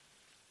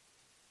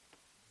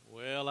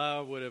Well,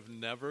 I would have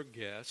never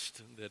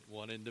guessed that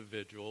one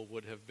individual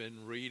would have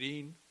been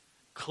reading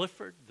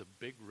Clifford the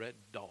Big Red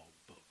Dog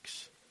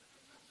books.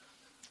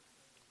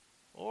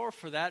 Or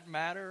for that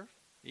matter,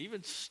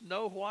 even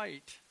Snow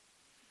White.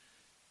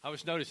 I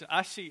was noticing,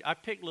 I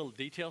pick little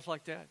details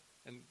like that,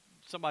 and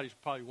somebody's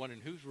probably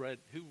wondering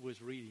who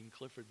was reading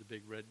Clifford the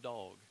Big Red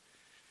Dog.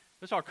 It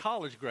was our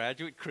college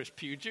graduate, Chris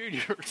Pugh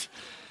Jr.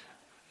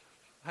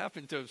 I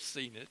happened to have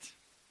seen it,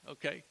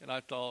 okay? And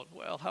I thought,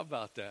 well, how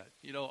about that?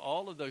 You know,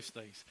 all of those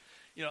things.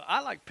 You know,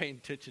 I like paying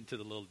attention to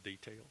the little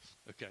details,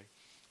 okay?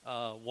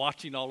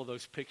 Watching all of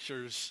those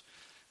pictures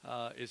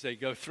as they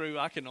go through,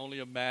 I can only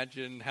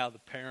imagine how the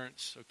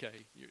parents,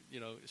 okay, you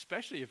know,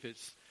 especially if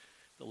it's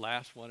the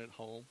last one at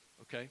home,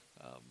 okay,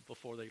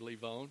 before they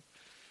leave on.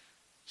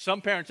 Some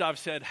parents I've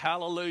said,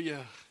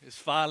 hallelujah, it's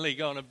finally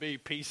going to be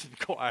peace and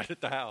quiet at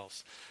the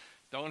house.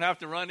 Don't have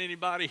to run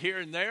anybody here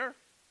and there.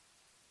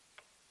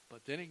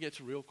 But then it gets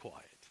real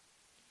quiet.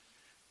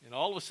 And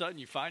all of a sudden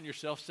you find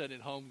yourself sitting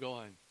at home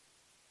going,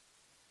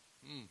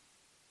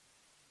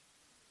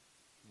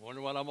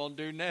 wonder what I'm going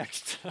to do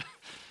next.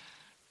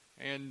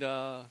 And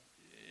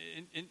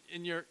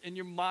in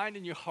your mind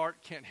and your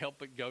heart can't help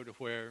but go to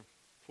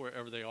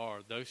wherever they are.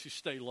 Those who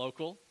stay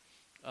local,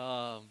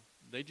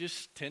 they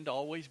just tend to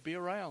always be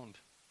around.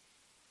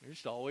 They're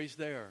just always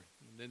there.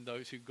 And then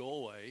those who go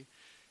away,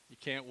 you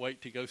can't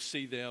wait to go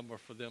see them or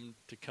for them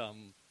to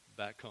come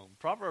back home.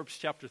 Proverbs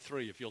chapter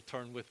 3, if you'll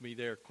turn with me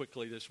there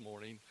quickly this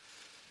morning.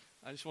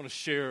 I just want to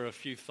share a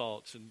few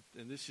thoughts, and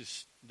this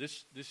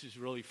is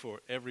really for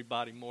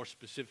everybody, more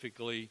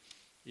specifically,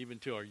 even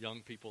to our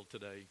young people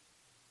today.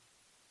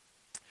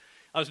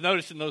 I was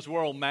noticing those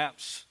world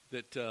maps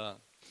that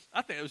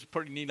I think it was a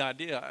pretty neat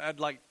idea.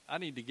 I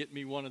need to get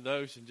me one of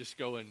those and just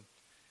go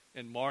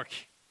and mark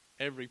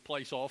every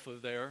place off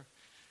of there,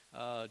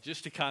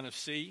 just to kind of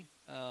see.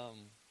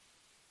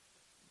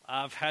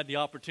 I've had the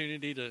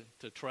opportunity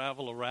to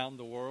travel around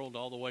the world,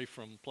 all the way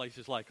from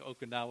places like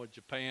Okinawa,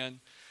 Japan,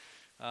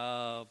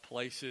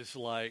 places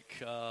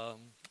like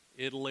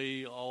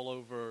Italy, all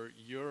over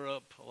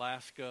Europe,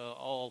 Alaska,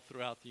 all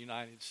throughout the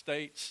United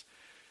States.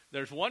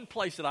 There's one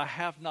place that I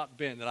have not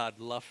been that I'd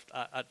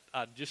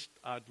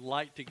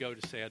like to go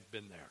to say I'd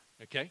been there.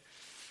 Okay,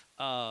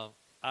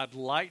 I'd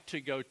like to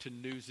go to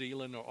New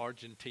Zealand or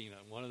Argentina,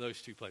 one of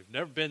those two places.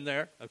 Never been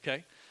there.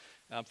 Okay.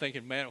 I'm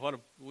thinking, man,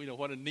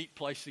 what a neat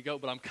place to go,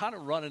 but I'm kind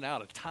of running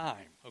out of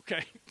time,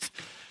 okay?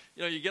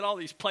 You know, you get all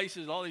these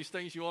places, all these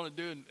things you want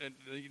to do, and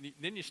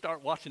then you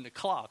start watching the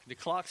clock. The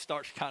clock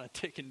starts kind of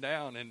ticking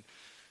down, and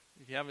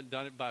if you haven't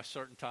done it by a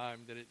certain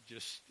time, then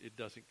it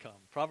doesn't come.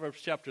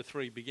 Proverbs chapter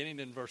 3, beginning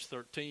in verse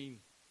 13,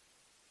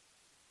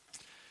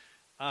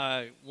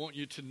 I want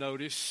you to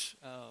notice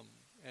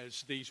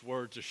as these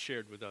words are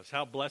shared with us,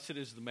 how blessed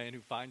is the man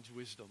who finds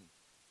wisdom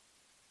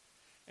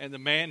and the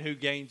man who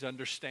gains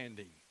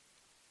understanding.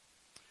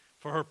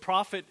 For her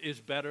profit is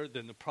better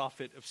than the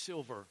profit of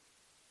silver,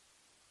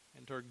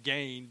 and her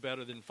gain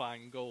better than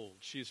fine gold.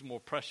 She is more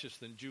precious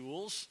than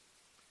jewels,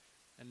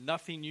 and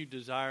nothing you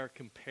desire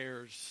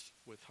compares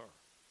with her.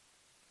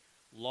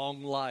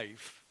 Long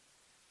life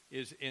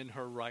is in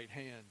her right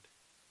hand,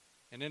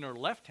 and in her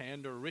left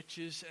hand are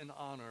riches and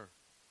honor.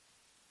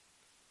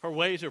 Her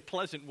ways are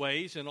pleasant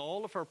ways, and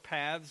all of her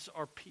paths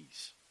are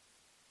peace.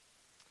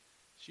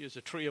 She is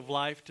a tree of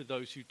life to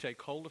those who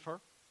take hold of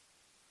her,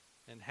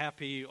 and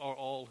happy are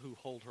all who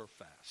hold her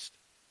fast.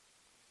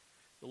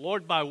 The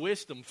Lord by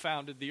wisdom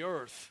founded the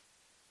earth.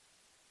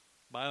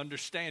 By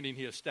understanding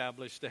he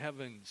established the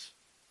heavens.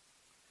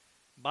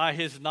 By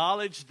his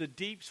knowledge the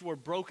deeps were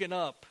broken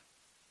up,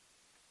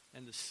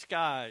 and the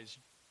skies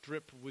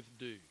drip with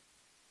dew.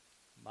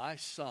 My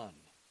son,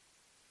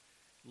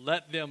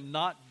 let them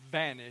not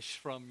vanish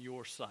from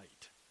your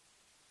sight.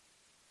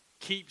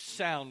 Keep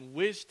sound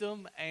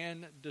wisdom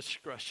and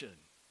discretion,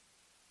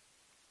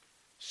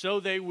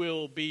 so they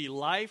will be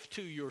life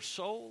to your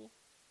soul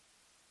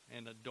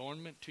and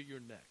adornment to your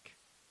neck.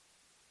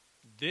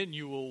 Then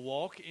you will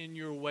walk in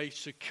your way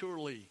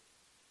securely,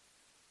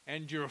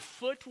 and your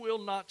foot will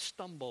not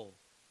stumble.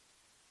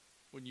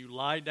 When you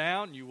lie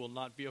down, you will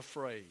not be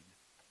afraid.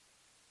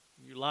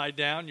 When you lie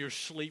down, your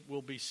sleep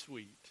will be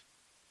sweet.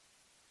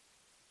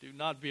 Do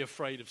not be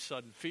afraid of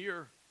sudden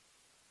fear,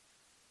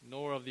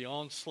 nor of the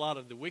onslaught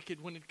of the wicked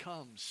when it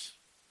comes.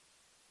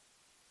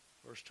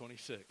 Verse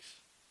 26.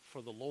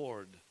 For the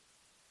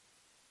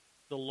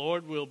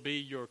Lord will be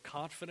your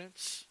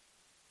confidence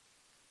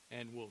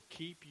and will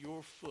keep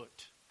your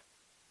foot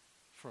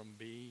from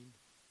being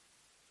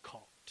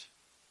caught.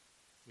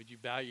 Would you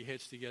bow your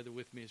heads together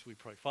with me as we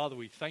pray? Father,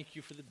 we thank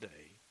you for the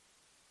day.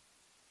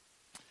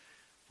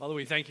 Father,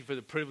 we thank you for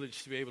the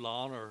privilege to be able to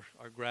honor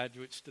our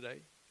graduates today.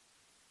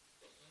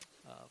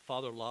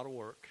 Father, a lot of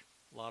work,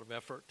 a lot of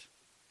effort,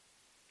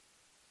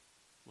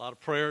 a lot of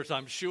prayers,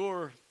 I'm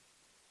sure.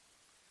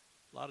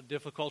 A lot of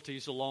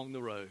difficulties along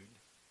the road.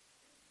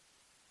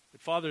 But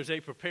Father, as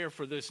they prepare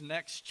for this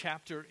next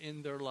chapter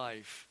in their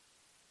life,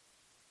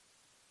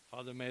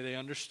 Father, may they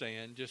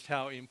understand just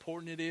how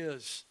important it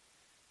is.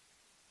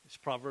 It's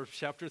Proverbs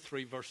chapter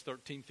 3, verse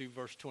 13 through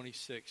verse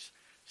 26.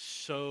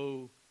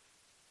 so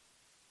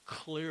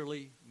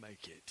clearly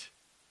make it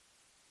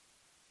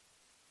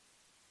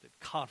that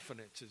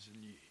confidence is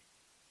in you.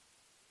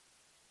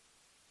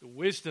 The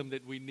wisdom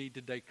that we need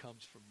today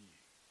comes from you.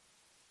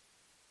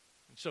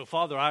 And so,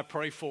 Father, I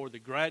pray for the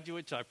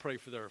graduates. I pray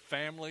for their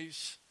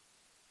families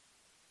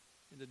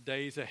in the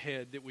days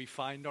ahead that we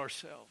find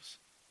ourselves.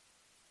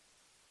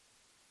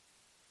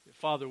 That,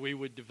 Father, we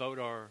would devote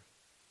our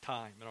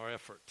time and our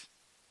effort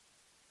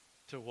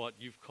to what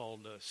you've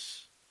called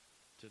us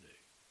to do.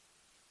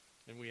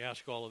 And we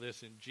ask all of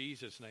this in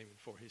Jesus' name and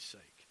for his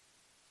sake.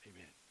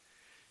 Amen.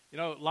 You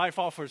know, life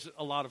offers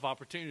a lot of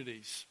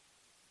opportunities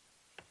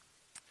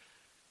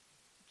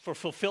for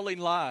fulfilling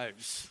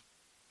lives.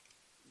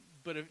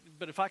 But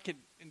if I could,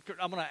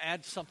 I'm going to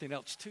add something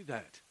else to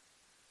that.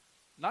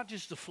 Not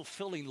just a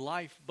fulfilling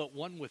life, but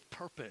one with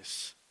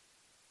purpose.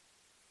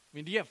 I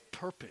mean, do you have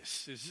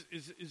purpose?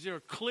 Is there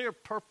a clear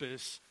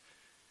purpose?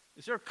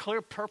 Is there a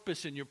clear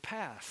purpose in your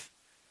path?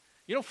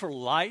 You know, for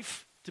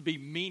life to be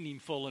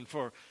meaningful and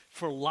for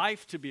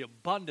life to be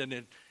abundant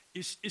and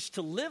is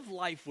to live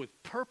life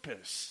with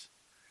purpose.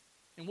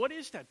 And what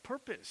is that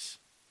purpose?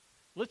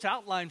 Let's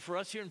outline for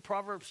us here in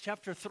Proverbs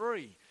chapter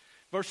 3,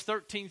 verse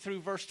 13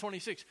 through verse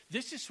 26.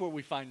 This is where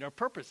we find our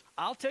purpose.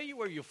 I'll tell you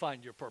where you'll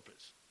find your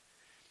purpose.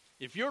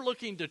 If you're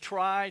looking to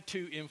try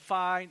to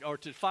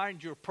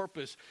find your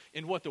purpose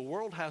in what the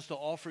world has to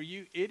offer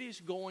you, it is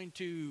going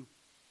to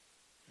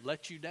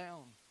let you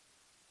down.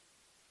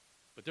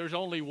 But there's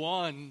only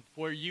one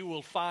where you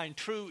will find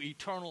true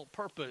eternal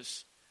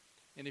purpose.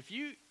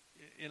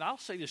 And I'll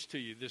say this to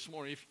you this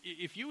morning,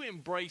 if you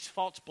embrace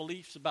false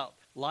beliefs about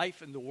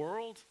life and the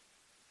world,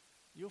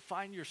 you'll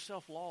find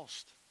yourself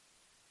lost.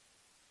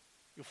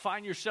 You'll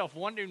find yourself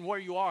wondering where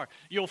you are.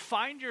 You'll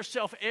find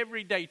yourself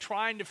every day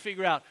trying to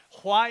figure out,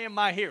 why am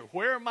I here?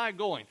 Where am I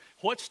going?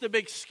 What's the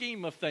big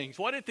scheme of things?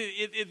 At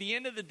the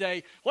end of the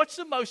day, what's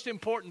the most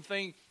important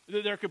thing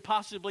that there could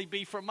possibly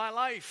be for my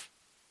life?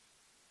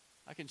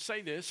 I can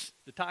say this,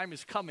 the time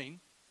is coming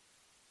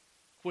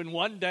when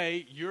one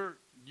day you're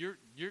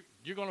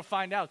going to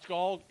find out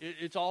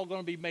it's all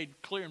going to be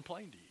made clear and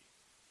plain to you.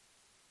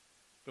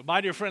 But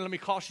my dear friend, let me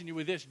caution you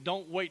with this.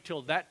 Don't wait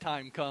till that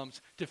time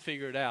comes to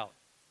figure it out.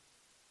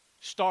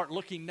 Start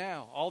looking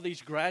now. All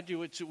these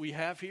graduates that we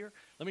have here,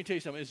 let me tell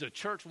you something. As a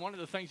church, one of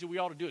the things that we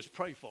ought to do is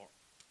pray for them.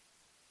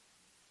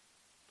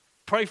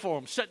 Pray for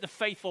them. Set the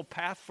faithful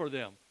path for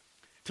them.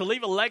 To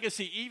leave a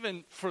legacy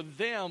even for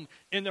them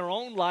in their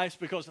own lives,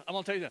 because I'm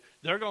going to tell you that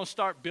they're going to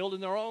start building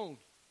their own.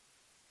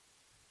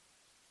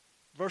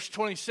 Verse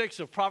 26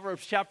 of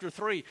Proverbs chapter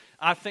 3,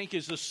 I think,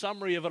 is the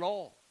summary of it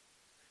all.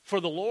 For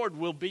the Lord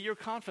will be your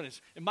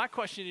confidence. And my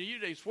question to you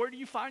today is, where do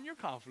you find your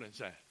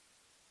confidence at?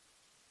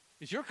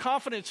 Is your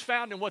confidence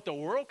found in what the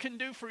world can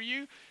do for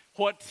you,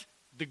 what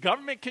the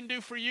government can do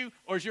for you,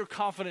 or is your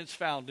confidence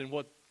found in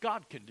what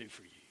God can do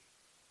for you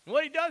and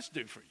what he does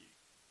do for you?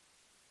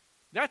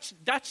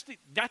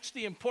 That's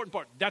the important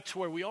part. That's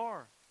where we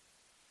are.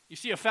 You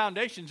see, a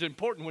foundation is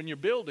important when you're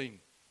building.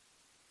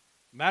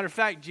 Matter of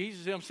fact,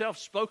 Jesus himself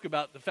spoke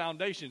about the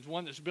foundations.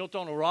 One that's built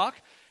on a rock,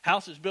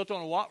 house that's built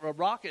on a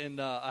rock,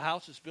 and a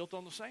house that's built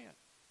on the sand.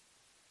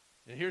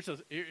 And here's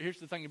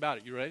the thing about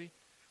it. You ready?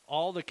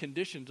 All the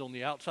conditions on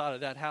the outside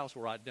of that house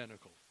were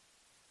identical.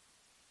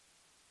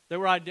 They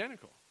were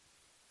identical.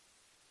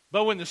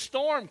 But when the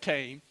storm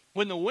came,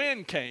 when the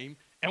wind came,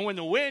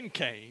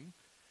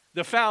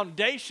 the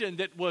foundation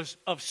that was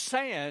of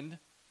sand,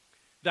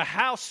 the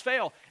house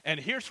fell. And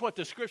here's what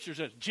the scripture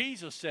says.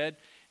 Jesus said,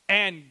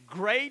 and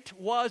great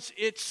was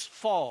its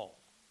fall.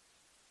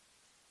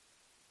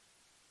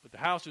 But the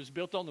house was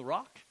built on the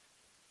rock.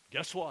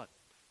 Guess what?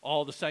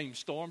 All the same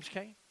storms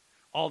came.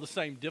 All the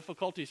same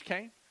difficulties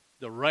came.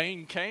 The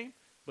rain came.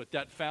 But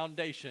that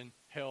foundation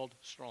held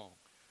strong.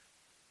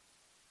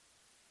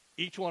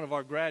 Each one of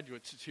our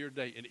graduates is here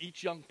today, and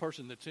each young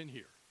person that's in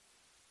here,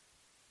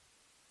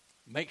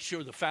 make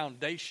sure the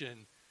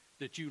foundation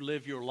that you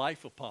live your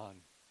life upon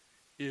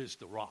is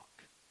the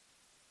rock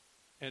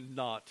and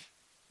not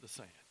the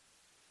sand.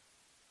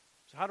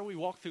 So how do we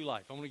walk through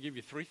life? I'm going to give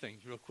you three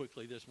things real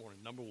quickly this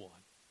morning. Number one,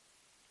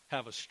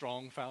 have a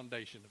strong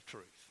foundation of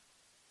truth.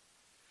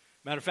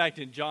 Matter of fact,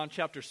 in John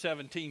chapter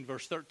 17,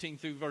 verse 13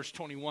 through verse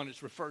 21,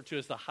 it's referred to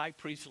as the high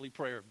priestly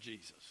prayer of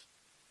Jesus.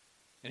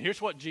 And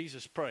here's what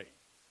Jesus prayed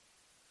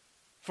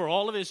for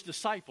all of his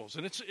disciples.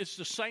 And it's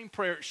the same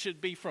prayer it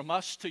should be from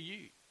us to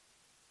you.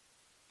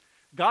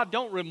 God,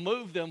 don't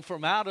remove them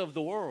from out of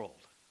the world.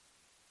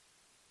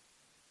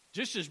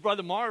 Just as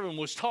Brother Marvin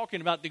was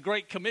talking about the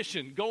Great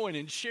Commission, going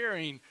and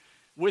sharing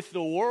with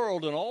the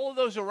world and all of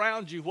those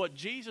around you what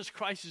Jesus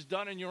Christ has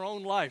done in your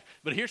own life.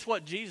 But here's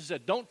what Jesus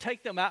said. Don't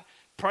take them out.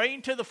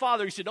 Praying to the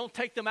Father, he said, don't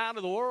take them out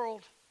of the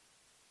world.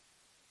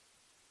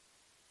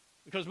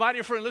 Because, my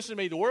dear friend, listen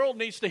to me. The world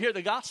needs to hear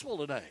the gospel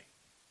today.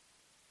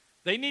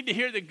 They need to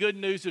hear the good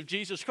news of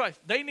Jesus Christ.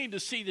 They need to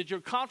see that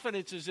your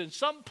confidence is in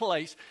some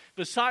place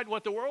beside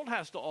what the world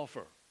has to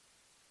offer.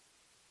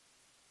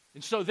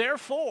 And so,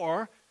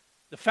 therefore,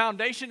 the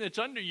foundation that's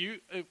under you,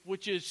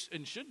 which is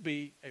and should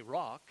be a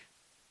rock,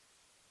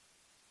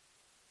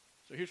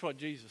 So here's what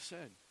Jesus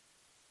said.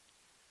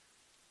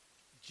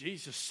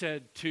 Jesus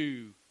said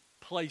to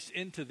place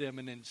into them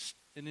and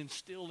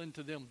instill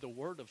into them the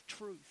word of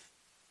truth.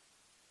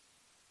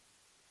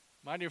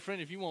 My dear friend,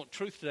 if you want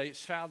truth today,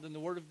 it's found in the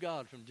Word of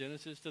God from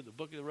Genesis to the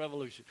book of the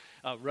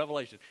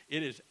Revelation.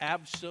 It is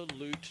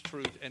absolute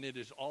truth, and it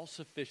is all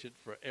sufficient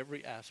for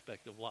every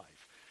aspect of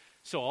life.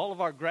 So all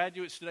of our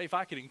graduates today, if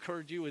I could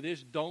encourage you with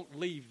this, don't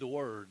leave the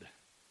Word.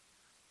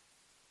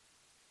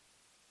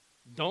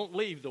 Don't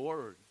leave the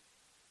Word.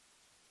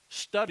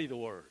 Study the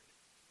Word.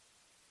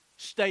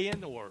 Stay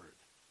in the Word.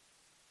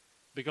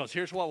 Because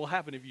here's what will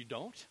happen if you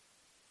don't.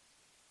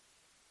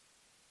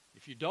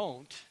 If you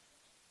don't,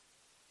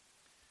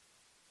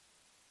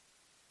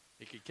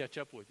 it could catch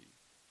up with you.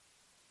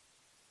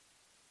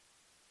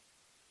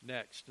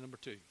 Next, number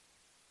 2.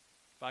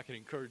 If I can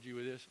encourage you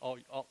with this,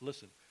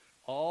 listen,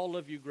 all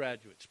of you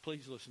graduates,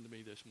 please listen to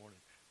me this morning.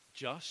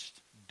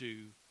 Just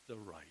do the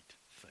right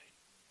thing.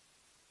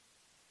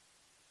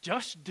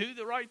 Just do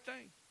the right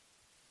thing.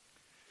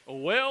 A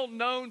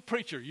well-known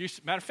preacher,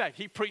 matter of fact,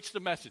 he preached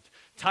the message.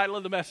 The title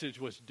of the message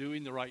was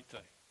Doing the Right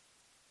Thing.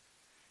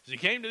 As he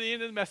came to the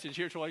end of the message,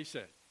 here's what he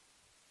said.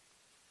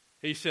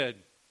 He said,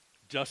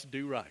 just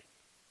do right.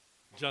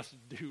 Just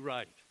do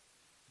right.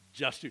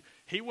 Just do.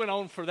 He went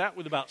on for that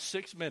with about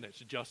 6 minutes.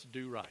 Just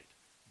do right.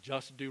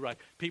 Just do right.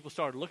 People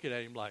started looking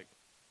at him like,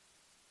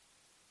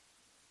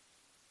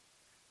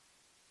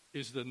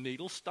 is the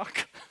needle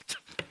stuck?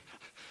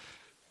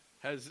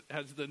 Has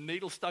the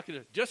needle stuck in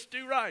it? Just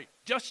do right.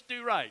 Just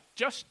do right.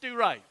 Just do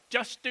right.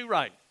 Just do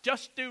right.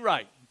 Just do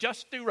right.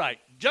 Just do right.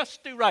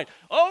 Just do right.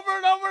 Over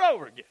and over and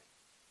over again.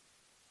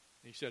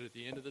 He said at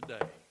the end of the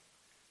day,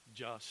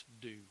 just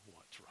do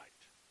what's right.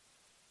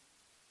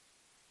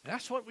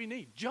 That's what we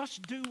need.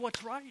 Just do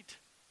what's right.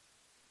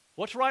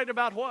 What's right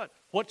about what?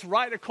 What's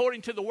right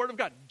according to the Word of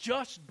God.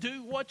 Just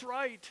do what's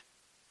right.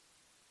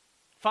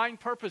 Find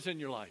purpose in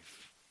your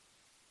life.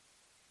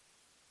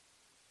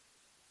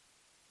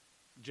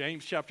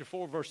 James chapter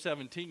 4, verse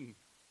 17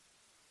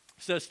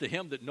 says, to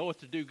him that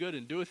knoweth to do good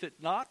and doeth it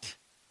not,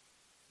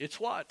 it's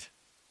what?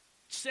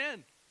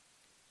 Sin.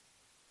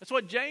 That's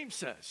what James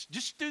says.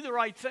 Just do the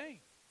right thing.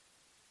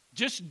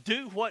 Just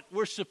do what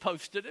we're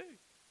supposed to do.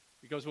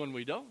 Because when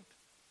we don't,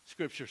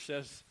 Scripture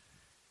says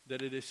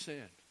that it is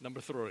sin.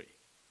 Number 3.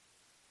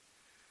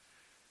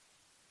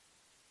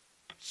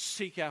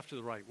 Seek after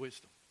the right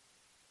wisdom.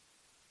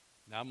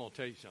 Now I'm going to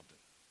tell you something.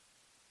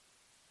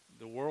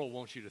 The world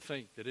wants you to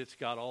think that it's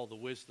got all the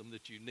wisdom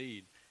that you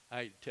need. I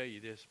hate to tell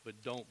you this,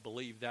 but don't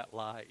believe that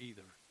lie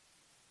either.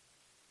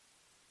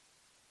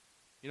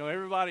 You know,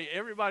 everybody's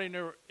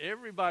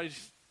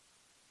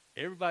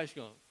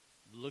going to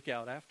look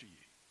out after you.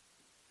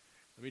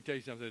 Let me tell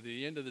you something. At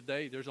the end of the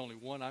day, there's only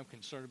one I'm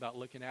concerned about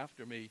looking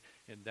after me,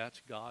 and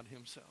that's God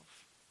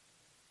himself.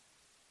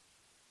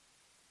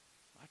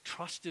 My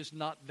trust is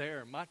not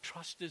there. My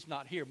trust is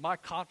not here. My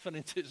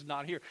confidence is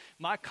not here.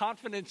 My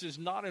confidence is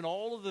not in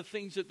all of the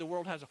things that the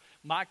world has.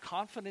 My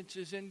confidence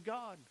is in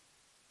God.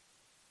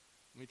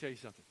 Let me tell you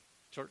something.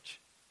 Church,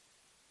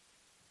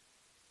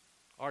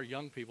 our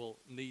young people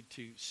need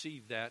to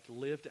see that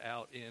lived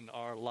out in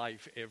our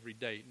life every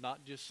day,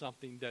 not just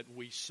something that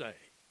we say.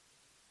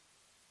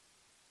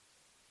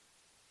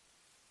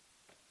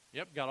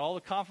 Yep, got all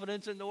the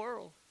confidence in the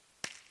world.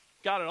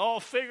 Got it all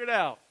figured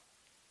out.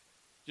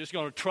 Just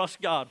going to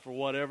trust God for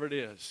whatever it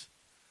is.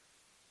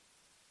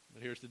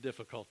 But here's the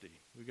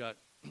difficulty. We got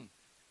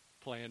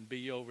plan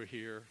B over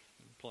here,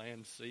 and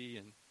plan C,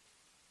 and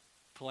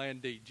plan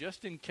D.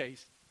 Just in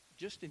case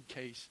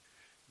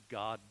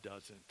God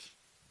doesn't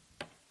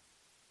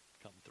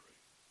come through.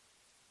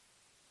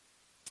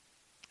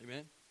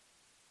 Amen?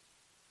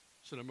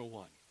 So number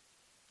 1.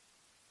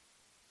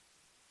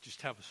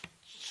 Just have a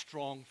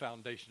strong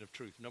foundation of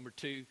truth. Number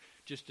 2,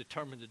 just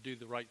determined to do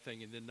the right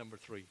thing. And then number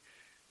 3,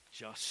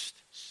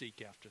 just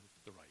seek after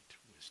the right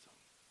wisdom.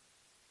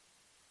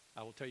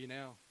 I will tell you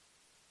now,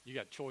 you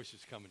got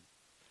choices coming.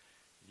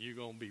 You're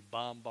going to be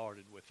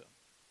bombarded with them.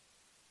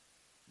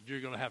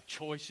 You're going to have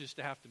choices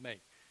to have to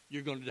make.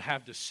 You're going to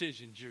have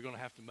decisions you're going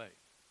to have to make.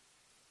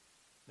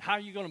 How are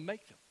you going to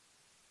make them?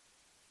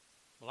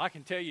 Well, I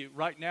can tell you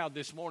right now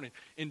this morning,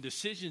 in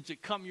decisions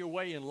that come your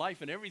way in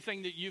life and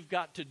everything that you've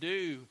got to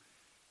do,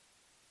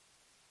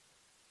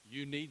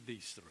 you need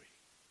these 3.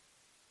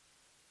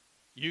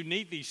 You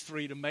need these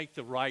 3 to make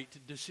the right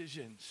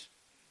decisions.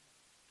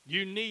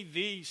 You need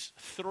these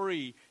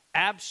 3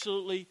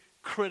 absolutely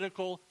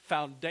critical,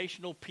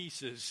 foundational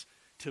pieces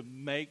to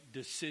make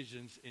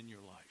decisions in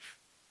your life.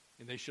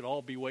 And they should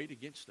all be weighed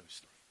against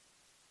those 3.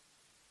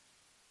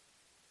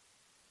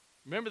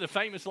 Remember the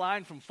famous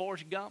line from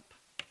Forrest Gump?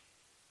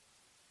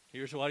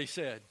 Here's what he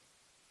said.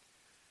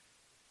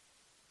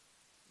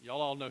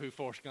 Y'all all know who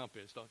Forrest Gump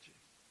is, don't you?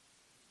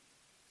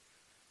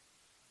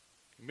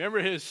 Remember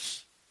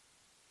his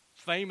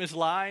famous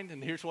line?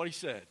 And here's what he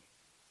said.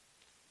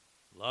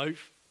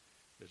 Life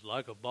is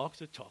like a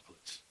box of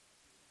chocolates.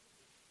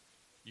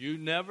 You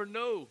never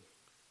know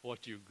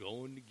what you're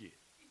going to get.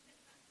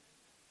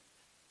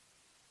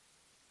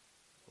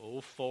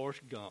 Oh,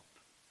 Forrest Gump.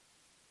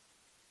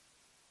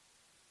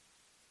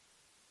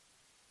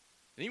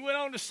 And he went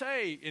on to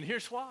say, and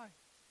here's why.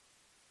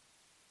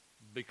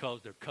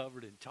 Because they're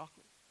covered in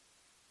chocolate.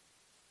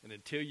 And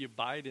until you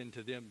bite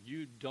into them,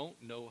 you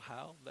don't know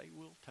how they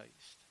will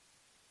taste.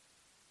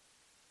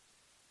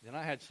 Then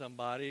I had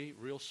somebody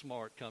real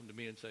smart come to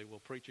me and say,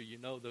 well, preacher, you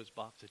know those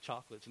box of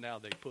chocolates now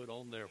they put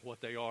on there what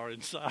they are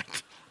inside.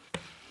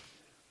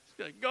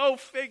 Go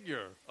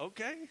figure,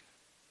 okay?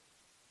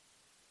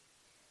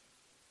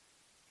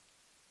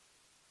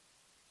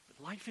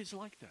 But life is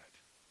like that.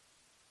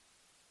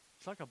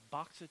 It's like a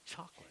box of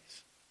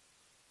chocolates.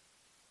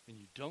 And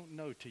you don't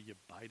know till you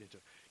bite into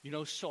it. You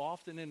know, so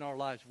often in our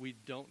lives, we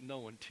don't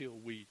know until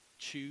we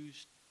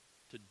choose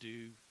to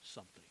do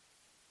something.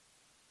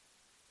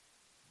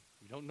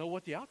 We don't know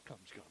what the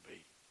outcome's going to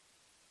be.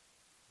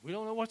 We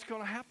don't know what's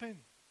going to happen.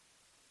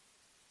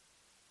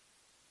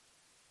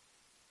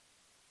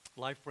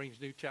 Life brings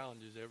new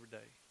challenges every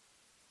day.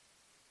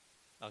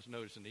 I was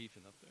noticing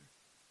Ethan up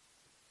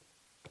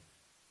there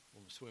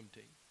on the swim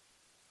team.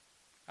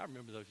 I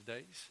remember those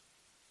days.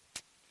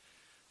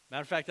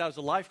 Matter of fact, I was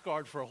a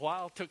lifeguard for a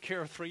while, took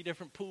care of 3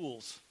 different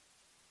pools.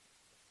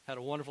 Had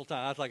a wonderful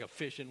time. I was like a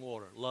fish in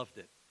water. Loved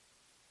it.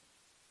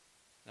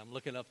 And I'm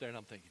looking up there and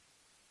I'm thinking,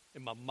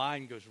 and my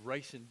mind goes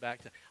racing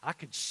back to, I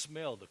could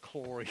smell the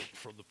chlorine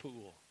from the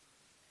pool.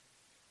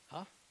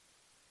 Huh?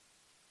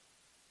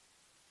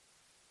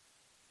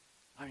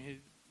 I mean,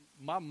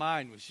 my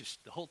mind was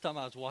just, the whole time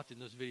I was watching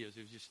those videos,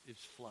 it was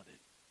flooded.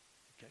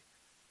 Okay?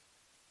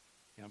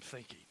 And I'm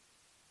thinking,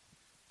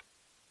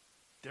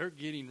 they're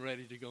getting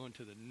ready to go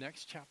into the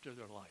next chapter of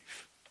their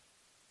life.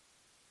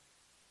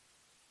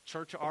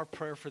 Church, our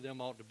prayer for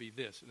them ought to be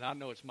this, and I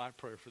know it's my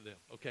prayer for them,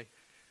 okay?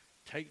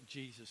 Take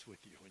Jesus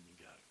with you when you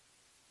go.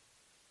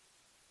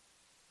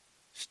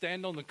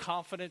 Stand on the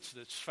confidence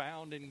that's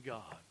found in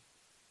God,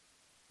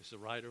 as the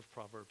writer of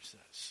Proverbs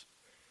says.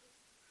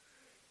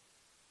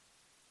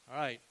 All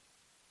right,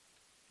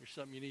 here's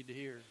something you need to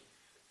hear.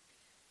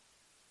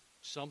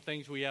 Some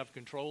things we have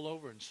control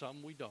over and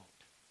some we don't.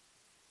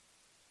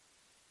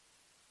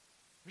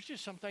 There's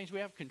just some things we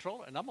have control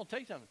over. And I'm going to tell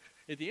you something.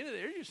 At the end of the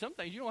day, there's just some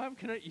things you don't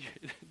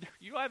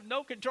have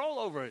no control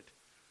over it.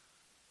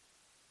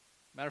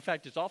 Matter of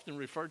fact, it's often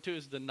referred to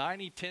as the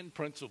 90-10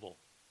 principle.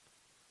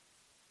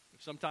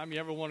 If sometime you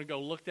ever want to go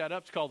look that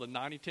up, it's called the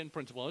 90-10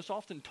 principle. It's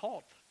often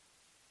taught.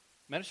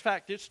 Matter of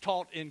fact, it's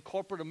taught in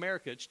corporate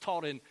America. It's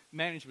taught in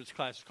management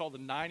class. It's called the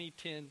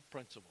 90-10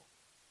 principle.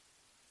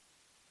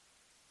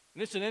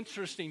 And it's an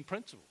interesting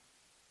principle.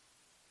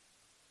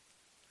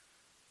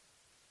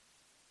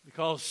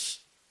 Because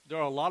there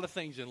are a lot of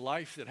things in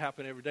life that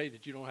happen every day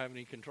that you don't have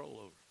any control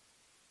over.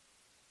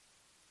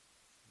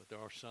 But there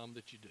are some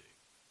that you do.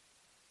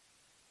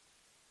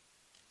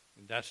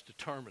 And that's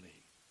determining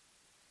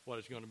what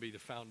is going to be the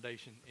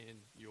foundation in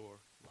your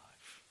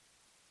life.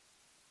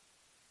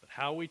 But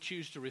how we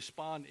choose to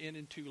respond in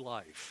and to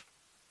life,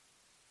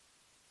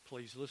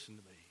 please listen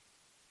to me.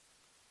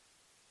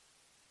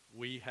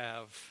 We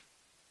have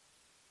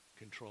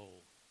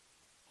control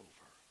over.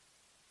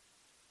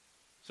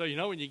 So, you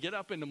know, when you get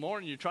up in the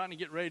morning, you're trying to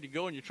get ready to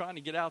go and you're trying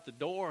to get out the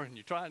door and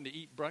you're trying to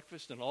eat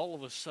breakfast, and all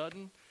of a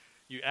sudden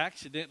you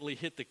accidentally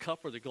hit the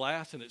cup or the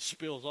glass and it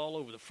spills all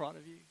over the front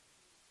of you.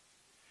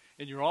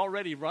 And you're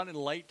already running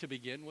late to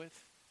begin with.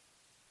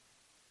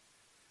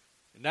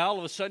 And now all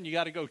of a sudden you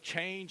got to go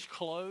change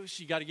clothes.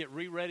 You got to get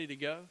ready to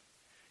go.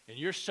 And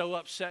you're so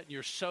upset and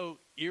you're so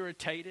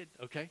irritated,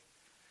 okay?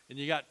 And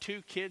you got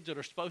 2 kids that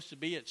are supposed to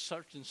be at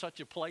such and such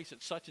a place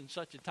at such and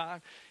such a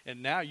time.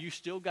 And now you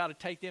still got to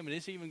take them. And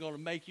it's even going to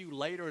make you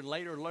later and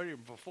later and later.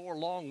 And before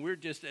long, we're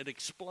just at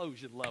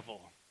explosion level.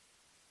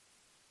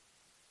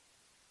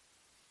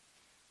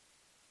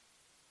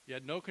 You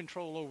had no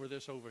control over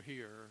this over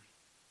here.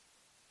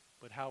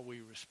 But how we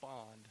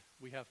respond,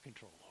 we have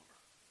control over.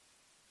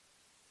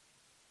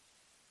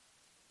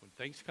 When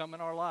things come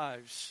in our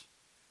lives,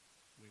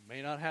 we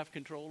may not have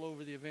control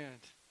over the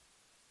event,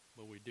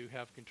 but we do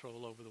have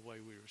control over the way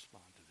we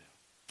respond to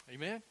them.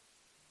 Amen?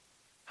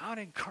 I'd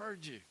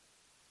encourage you.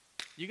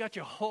 You got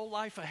your whole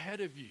life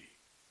ahead of you.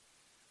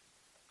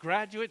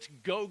 Graduates,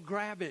 go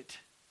grab it.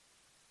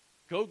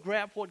 Go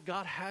grab what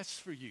God has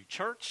for you.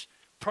 Church,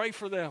 pray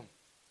for them.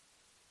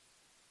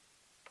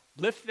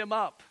 Lift them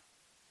up.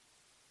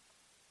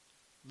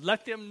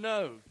 Let them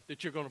know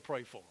that you're going to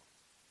pray for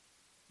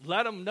them.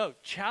 Let them know.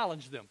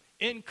 Challenge them.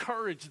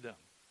 Encourage them.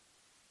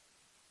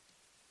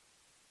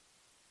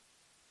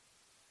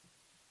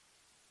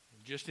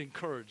 And just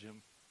encourage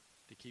them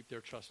to keep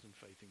their trust and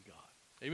faith in God.